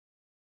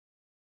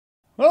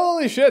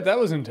Holy shit, that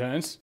was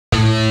intense.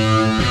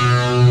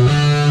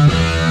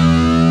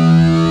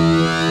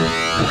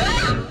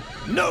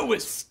 No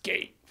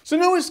Escape. So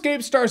No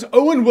Escape stars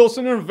Owen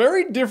Wilson in a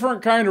very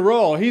different kind of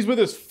role. He's with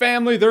his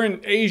family, they're in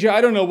Asia.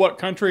 I don't know what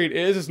country it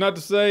is. It's not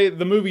to say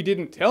the movie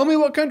didn't tell me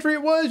what country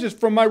it was, just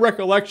from my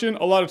recollection,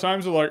 a lot of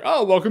times they're like,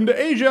 oh, welcome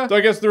to Asia. So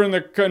I guess they're in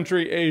the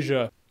country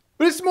Asia.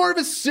 But it's more of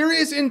a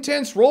serious,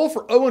 intense role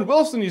for Owen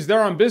Wilson. He's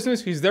there on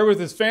business, he's there with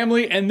his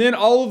family, and then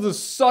all of a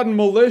sudden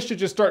militia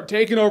just start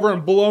taking over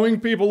and blowing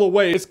people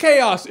away. It's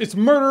chaos, it's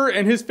murder,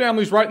 and his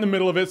family's right in the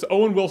middle of it, so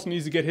Owen Wilson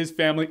needs to get his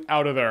family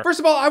out of there.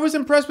 First of all, I was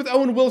impressed with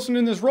Owen Wilson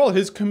in this role.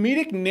 His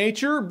comedic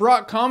nature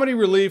brought comedy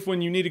relief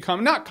when you needed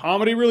not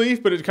comedy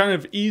relief, but it kind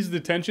of eased the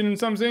tension in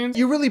some scenes.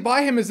 You really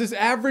buy him as this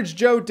average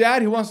Joe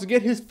dad who wants to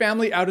get his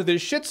family out of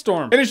this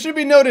shitstorm. And it should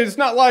be noted, it's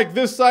not like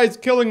this side's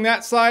killing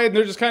that side, and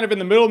they're just kind of in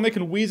the middle and they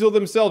can weasel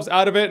themselves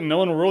out of it and no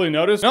one will really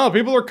notice. No,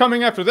 people are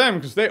coming after them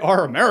because they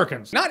are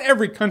Americans. Not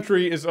every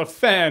country is a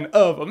fan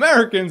of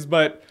Americans,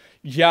 but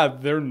yeah,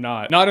 they're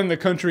not. Not in the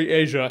country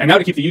Asia. And now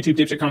to keep the YouTube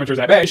dipshit commenters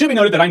at bay, it should be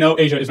noted that I know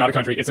Asia is not a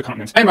country, it's a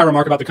continent. And my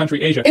remark about the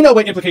country Asia in no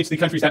way implicates the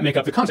countries that make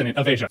up the continent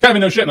of Asia. Kind of a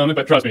no shit moment,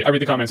 but trust me, I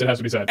read the comments, it has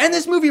to be said. And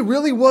this movie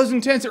really was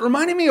intense. It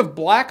reminded me of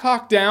Black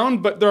Hawk Down,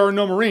 but there are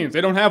no Marines.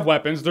 They don't have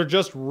weapons, they're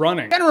just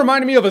running. Kind of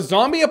reminded me of a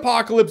zombie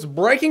apocalypse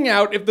breaking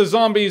out if the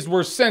zombies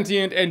were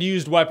sentient and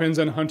used weapons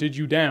and hunted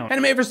you down. And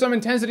it made for some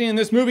intensity in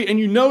this movie, and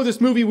you know this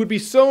movie would be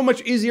so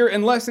much easier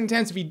and less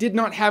intense if he did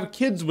not have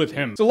kids with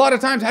him. So a lot of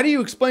times, how do you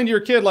explain to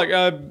your kid, like,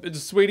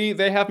 sweetie,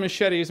 they have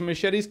machetes, and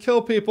machetes kill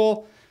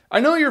people. I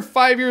know you're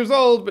 5 years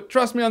old, but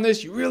trust me on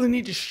this, you really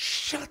need to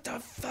shut the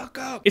fuck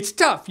up. It's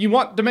tough. You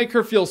want to make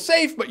her feel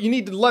safe, but you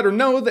need to let her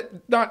know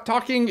that not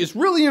talking is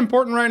really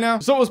important right now.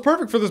 So it was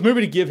perfect for this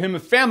movie to give him a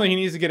family he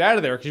needs to get out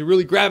of there, because you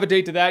really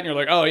gravitate to that, and you're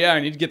like, oh yeah, I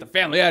need to get the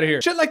family out of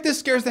here. Shit like this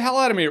scares the hell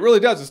out of me. It really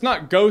does. It's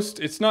not ghosts,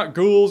 it's not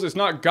ghouls, it's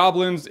not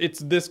goblins, it's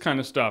this kind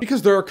of stuff.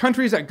 Because there are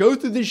countries that go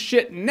through this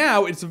shit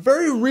now. It's a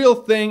very real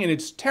thing, and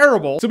it's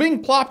terrible. So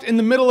being plopped in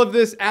the middle of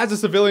this as a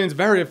civilian is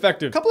very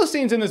effective. A couple of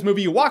scenes in this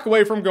movie you walk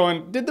away from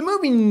going, did the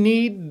movie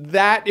need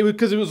that?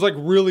 Because it was like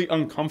really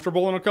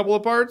uncomfortable in a couple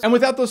of parts. And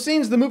without those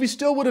scenes, the movie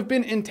still would have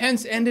been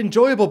intense and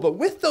enjoyable. But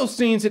with those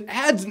scenes, it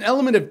adds an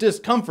element of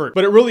discomfort.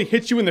 But it really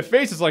hits you in the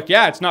face. It's like,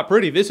 yeah, it's not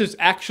pretty. This is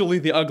actually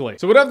the ugly.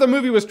 So whatever the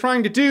movie was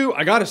trying to do,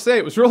 I gotta say,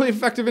 it was really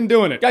effective in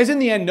doing it. Guys, in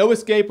the end, No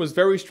Escape was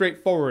very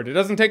straightforward. It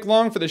doesn't take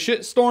long for the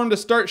shitstorm to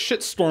start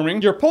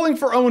shitstorming. You're pulling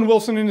for Owen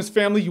Wilson and his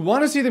family. You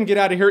want to see them get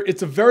out of here.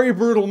 It's a very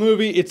brutal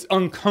movie. It's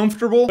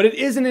uncomfortable, but it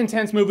is an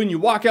intense movie, and you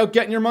walk out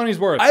getting your money's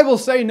worth. I will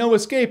say No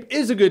Escape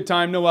is a good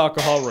time, no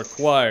alcohol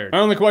required. My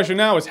only question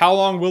now is how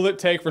long will it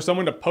take for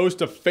someone to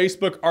post a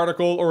Facebook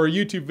article or a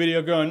YouTube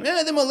video going,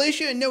 the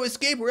militia and No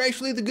Escape were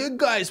actually the good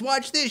guys.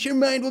 Watch this, your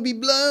mind will be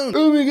blown.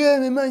 Oh my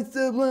god, my mind's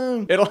so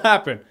blown. It'll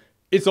happen.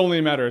 It's only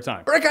a matter of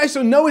time. All right, guys,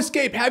 so No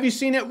Escape. Have you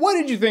seen it? What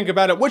did you think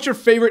about it? What's your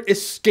favorite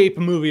escape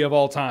movie of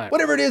all time?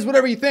 Whatever it is,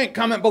 whatever you think,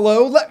 comment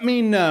below, let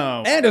me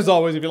know. And as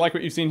always, if you like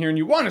what you've seen here and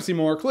you want to see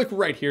more, click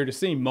right here to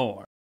see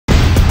more.